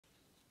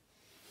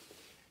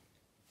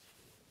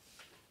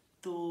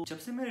तो जब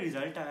से मेरा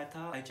रिजल्ट आया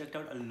था I checked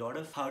out a lot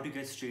of how to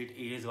get straight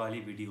as वाली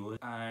videos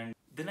and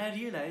then I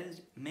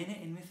realised मैंने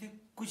इनमें से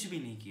कुछ भी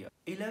नहीं किया।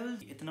 ए लेवल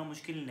इतना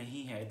मुश्किल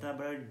नहीं है, इतना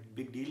बड़ा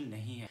बिग डील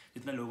नहीं है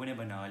जितना लोगों ने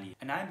बना लिया।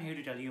 And I am here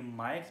to tell you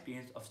my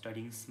experience of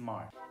studying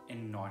smart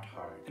and not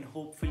hard and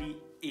hopefully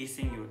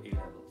acing your A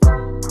levels.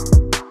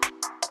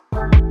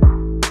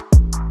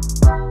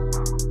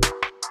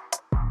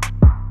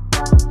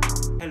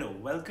 Hello,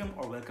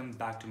 welcome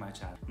back to my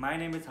channel. My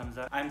name is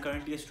Hamza. I am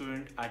currently a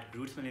student at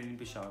Roots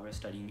Millennium Peshawar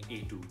studying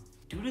A2.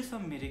 Due to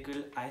some miracle,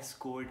 I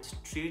scored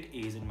straight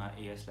A's in my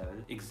AS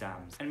level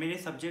exams. And my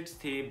subjects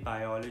थे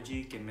biology,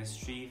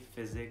 chemistry,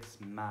 physics,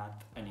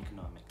 math and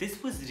economics. This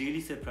was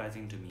really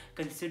surprising to me.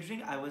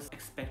 Considering I was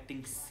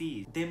expecting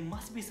C's, there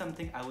must be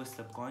something I was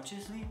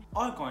subconsciously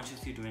or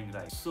consciously doing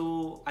right. So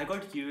I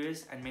got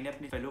curious and मैंने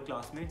अपने fellow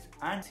classmates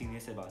and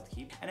seniors से बात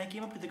की. And I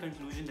came up to the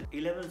conclusion that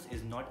A levels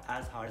is not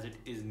as hard as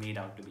it is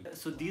made out to be.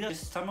 So these are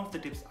just some of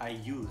the tips I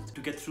used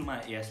to get through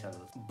my AS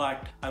levels.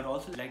 But I would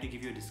also like to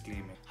give you a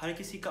disclaimer. हर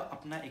किसी का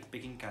अपना एक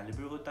picking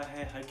calibre होता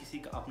है, हर किसी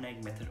का अपना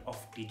एक मेथड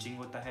ऑफ टीचिंग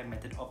होता है,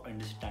 मेथड ऑफ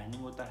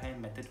अंडरस्टैंडिंग होता है,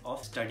 मेथड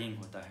ऑफ स्टडीइंग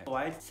होता है. So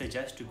I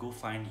suggest to go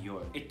find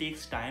yours. It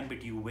takes time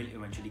but you will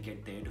eventually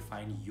get there to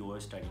find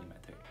your studying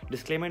method.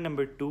 Disclaimer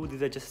number 2,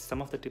 these are just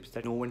some of the tips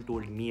that no one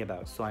told me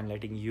about, so I'm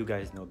letting you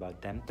guys know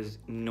about them because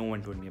no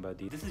one told me about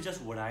these. This is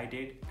just what I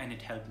did and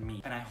it helped me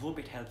and I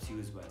hope it helps you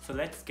as well. So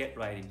let's get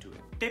right into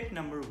it. Tip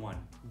number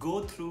 1, go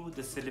through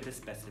the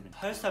syllabus specimen.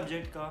 Her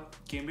subject का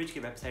Cambridge की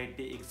website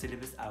पे एक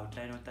syllabus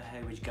outline होता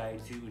है which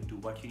guides you into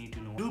what you need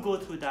to know. Do go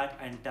through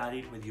that and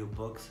tally it with your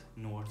books,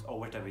 notes or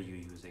whatever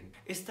you're using.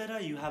 इस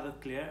तरह you have a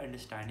clear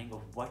understanding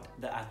of what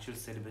the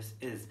actual syllabus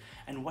is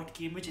and what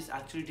Cambridge is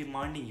actually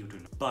demanding you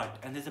to know.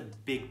 But, and there's a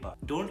big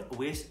but, don't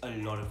waste a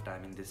lot of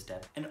time in this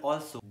step. And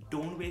also,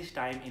 don't waste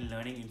time in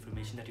learning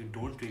information that you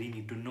don't really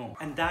need to know.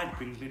 And that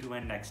brings me to my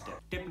next step.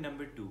 Tip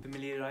number 2,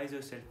 familiarize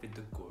yourself with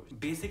the course.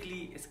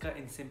 Basically, इसका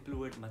in simple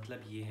word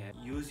मतलब ये है,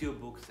 use your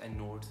books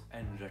and notes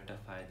and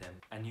ratify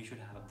them. And you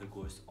should have the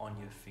course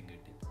on your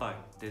fingertips.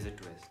 But there's a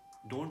twist.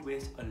 Don't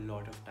waste a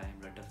lot of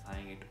time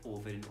ratifying it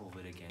over and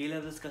over again. A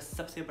levels का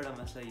सबसे बड़ा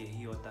मसला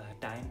यही होता है,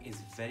 time is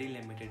very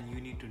limited and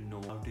you need to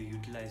know how to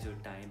utilize your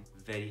time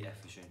very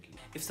efficiently.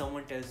 If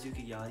someone tells you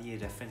कि यार ये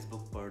reference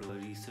book पढ़ो,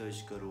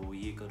 research करो,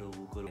 ये करो,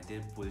 वो करो,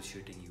 they're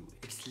bullshitting you.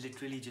 It's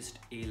literally just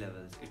A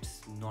levels. It's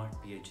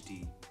not PhD.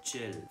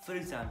 Chill. For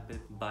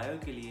example, bio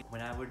के लिए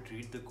when I would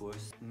read the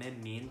course, मैं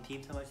main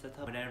theme समझता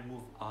था. When I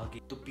move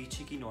आगे, तो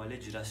पीछे की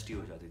knowledge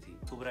rusty हो जाती थी.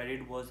 So what I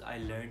did was I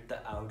learned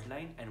the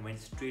outline and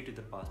went straight to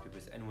the past papers.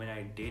 And when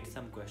I did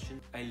some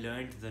questions, I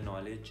learned the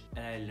knowledge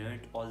and I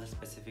learned all the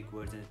specific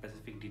words and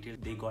specific details.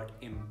 They got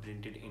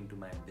imprinted into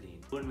my brain.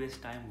 Don't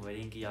waste time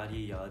worrying कि यार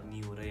ये याद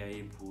नहीं हो रहा या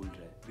ये भूल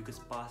रहा है, because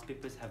past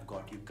papers have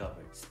got you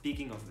covered.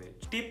 Speaking of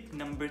which, tip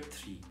number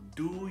 3,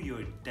 do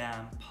your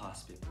damn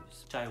past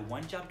papers. चाहे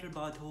 1 chapter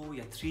बाद हो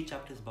या 3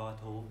 chapters बाद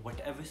हो,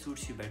 whatever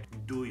suits you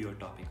better, do your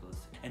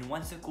topicals. And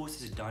once the course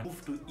is done,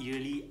 move to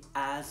yearly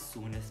as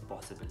soon as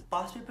possible.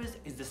 Past papers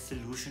is the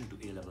solution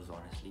to A levels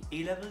honestly.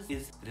 A levels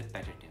is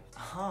repetitive.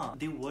 हाँ,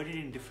 they word it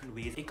in different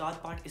ways. एक आध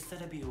part इस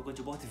तरह भी होगा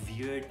जो बहुत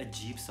weird,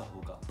 अजीब सा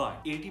होगा.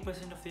 But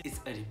 80% of it is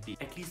a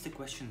repeat. At least the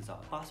questions are.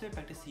 Past paper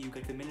practice you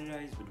get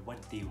familiarized with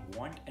what they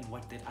want and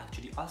what they're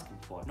actually asking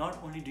for. Not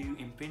only do you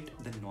imprint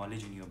the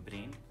knowledge in your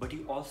brain, but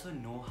you also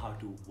know how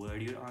to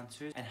word your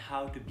answers and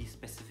how to be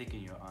specific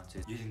in your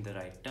answers, using the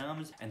right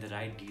terms and the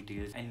right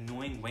details and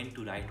knowing when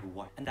to write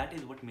what. And that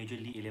is what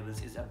majorly A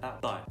levels is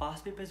about. But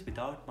past papers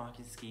without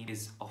marking scheme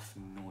is of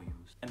no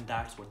use. And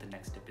that's what the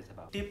next step is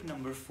about. Tip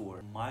number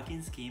 4,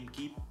 marking scheme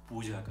की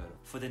पूजा करो.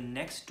 For the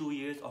next 2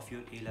 years of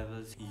your A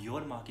levels,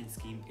 your marking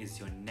scheme is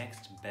your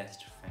next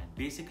best friend.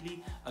 Basically,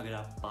 अगर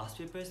आप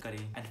past papers करें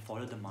and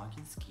follow the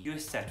marking scheme,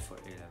 you're set for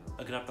A level.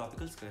 अगर आप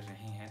topicals कर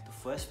रहे हैं तो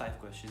first 5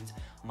 questions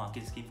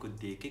marking scheme को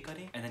देख के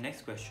करें and the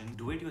next question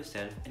do it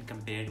yourself and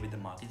compare it with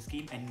the marking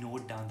scheme and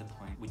note down the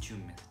point which you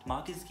missed.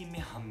 Marking scheme में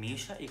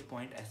हमेशा एक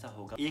point ऐसा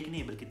होगा, एक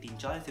नहीं बल्कि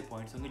 3-4 ऐसे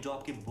points होंगे जो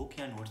आपके book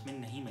या notes में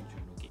नहीं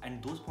mention होंगे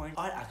and those points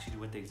are actually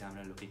what the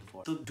examiner looking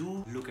for. So do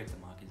look at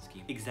the marking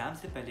scheme. Exam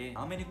से पहले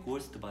ना मैंने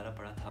कोर्स दोबारा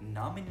पढ़ा था,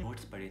 ना मैंने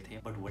नोट्स पढ़े थे,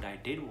 but what I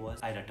did was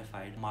I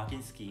ratified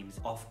marking schemes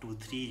of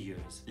 2-3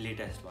 years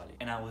latest वाले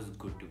and I was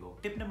good to go.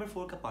 Tip number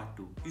 4 का part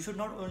 2, you should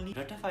not only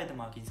ratify the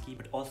marking scheme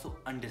but also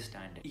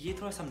understand it. ये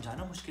थोड़ा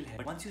समझाना मुश्किल है,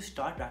 but once you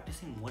start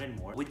practicing more and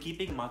more with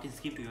keeping marking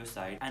scheme to your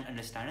side and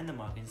understanding the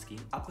marking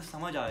scheme, आपको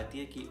समझ आ जाती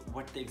है कि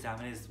what the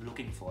examiner is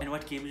looking for and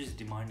what Cambridge is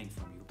demanding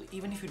from you. तो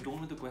even if you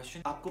don't know the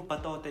question, आपको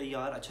पता होता है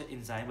यार अच्छा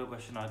enzyme का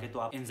question आ गया तो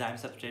आप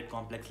enzyme substrate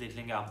complex लिख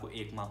लेंगे, आपको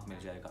 1 mark मिल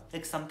जाएगा.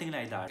 Like something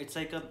like that. It's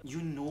like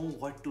you know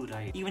what to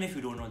write even if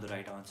you don't know the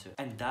right answer,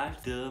 and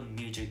that's the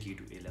major key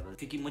to A level.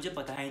 क्योंकि मुझे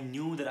पता है I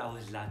knew that I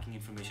was lacking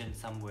information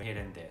somewhere here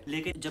and there.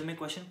 लेकिन जब मैं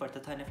question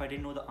पढ़ता था and if I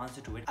didn't know the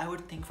answer to it, I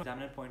would think from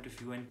examiner point of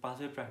view and pass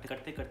away practice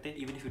करते करते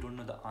even if you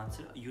don't know the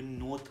answer, you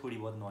know थोड़ी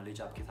बहुत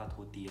knowledge आपके साथ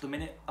होती है. तो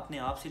मैंने अपने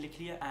आप से लिख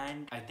लिया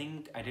and I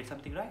think I did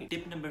something right.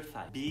 Tip number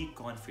 5, be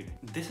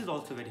confident. This is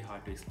also very very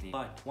hard to explain.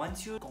 But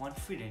once you're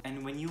confident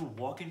and when you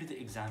walk into the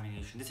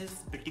examination, this is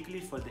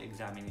particularly for the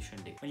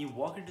examination day. When you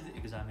walk into the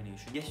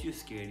examination, yes you're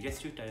scared,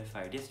 yes you're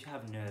terrified, yes you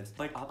have nerves,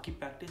 but आपकी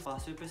practice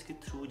past papers के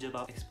through जब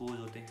आप expose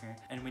होते हैं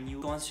and when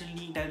you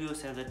constantly tell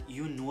yourself that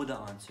you know the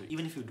answer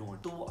even if you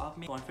don't, तो आप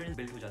में confidence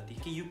build हो जाती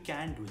है कि you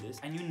can do this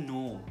and you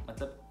know,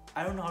 मतलब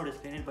I don't know how to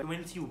explain it, but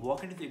once you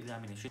walk into the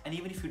examination and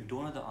even if you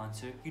don't know the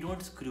answer, you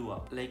don't screw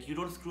up. Like you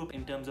don't screw up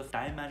in terms of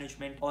time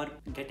management or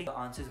getting the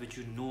answers which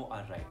you know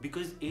are right.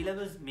 Because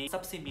A-levels में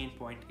सबसे main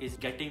point is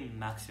getting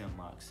maximum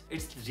marks.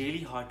 It's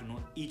really hard to know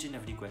each and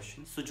every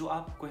question. So जो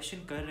आप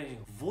question कर रहे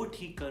हो वो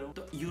ठीक करो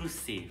तो you'll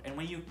save.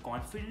 And when you're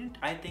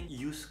confident, I think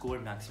you score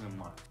maximum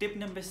marks. Tip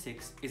number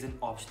 6 is an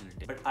optional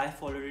tip, but I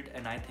followed it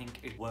and I think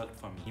it worked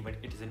for me.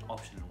 But it is an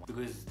optional one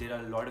because there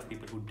are a lot of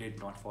people who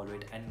did not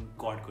follow it and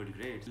got good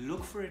grades.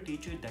 Look for a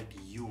teacher that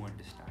you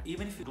understand.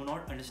 Even if you do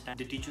not understand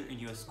the teacher in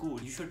your school,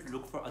 you should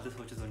look for other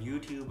sources on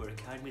YouTube or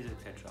academies,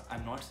 etc.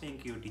 I'm not saying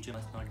your teacher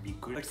must not be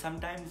good, but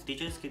sometimes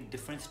teachers के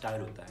different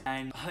style होता है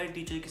and her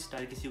teacher की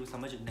style किसी को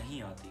समझ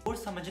नहीं आती और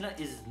समझना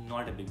is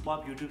not a big deal.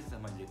 आप YouTube से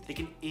समझ लेते,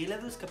 लेकिन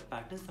A-levels का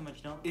pattern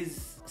समझना is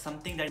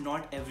something that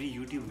not every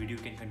YouTube video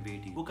can convey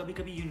to you. वो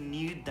कभी-कभी you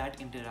need that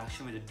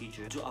interaction with the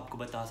teacher जो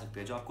आपको बता सकते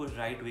हैं, जो आपको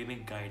right way में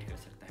guide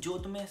कर सकता है, जो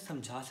तुम्हें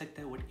समझा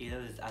सकता है what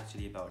A-levels is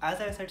actually about.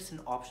 As I said, it's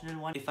an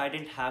optional one. If I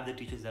didn't have the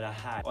teachers that I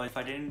had, or if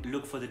I didn't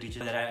look for the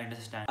teachers that I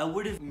understand, I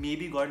would have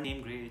maybe got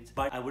same grades,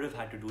 but I would have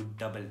had to do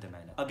double the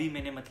math. अभी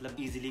मैंने मतलब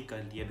easily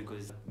कर लिया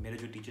because मेरे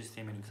जो teachers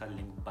थे मैंने उनके साथ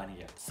link बन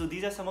गया. So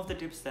these are some of the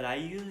tips that I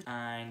use,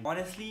 and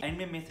honestly end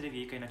में मैं सिर्फ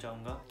ये कहना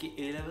चाहूँगा कि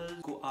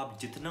A-level को आप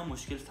जितना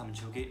मुश्किल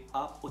समझोगे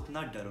आप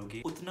उतना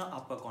डरोगे, उतना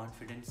आपका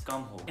confidence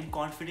कम होगा. And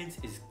confidence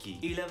is key.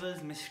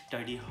 A-levels में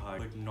study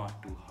hard but not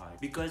too hard,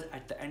 because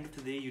at the end of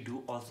the day you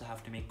do also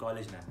have to make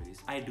college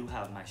memories. I do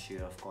have my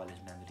share of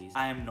college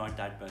memories. I am not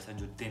that person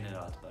जो दिन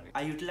रात पढ़े.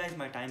 I utilize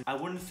my time, I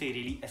wouldn't say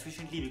really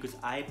efficiently because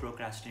I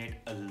procrastinate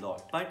a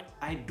lot, but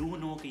I do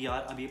know कि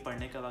यार अब ये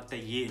पढ़ने का वक्त है,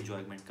 ये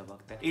enjoyment का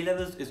वक्त है.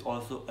 A-levels is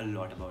also a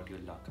lot about your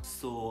luck.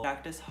 So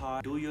practice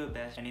hard, do your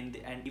best, and in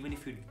the end even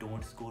if you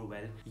don't score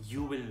well,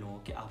 you will know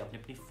कि आपने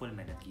अपनी full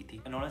मेहनत की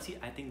थी. And honestly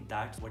I think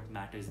that's what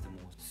matters the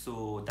most. So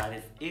that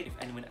is it.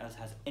 If anyone else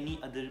has any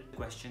other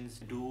questions,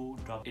 do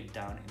drop it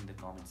down in the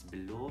comments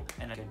below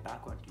and I'll get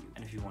back on to you.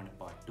 And if you want a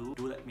part 2,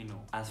 do let me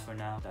know. As for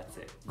now, that's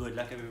it. Good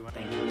luck everyone.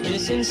 Thank you.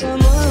 Missing someone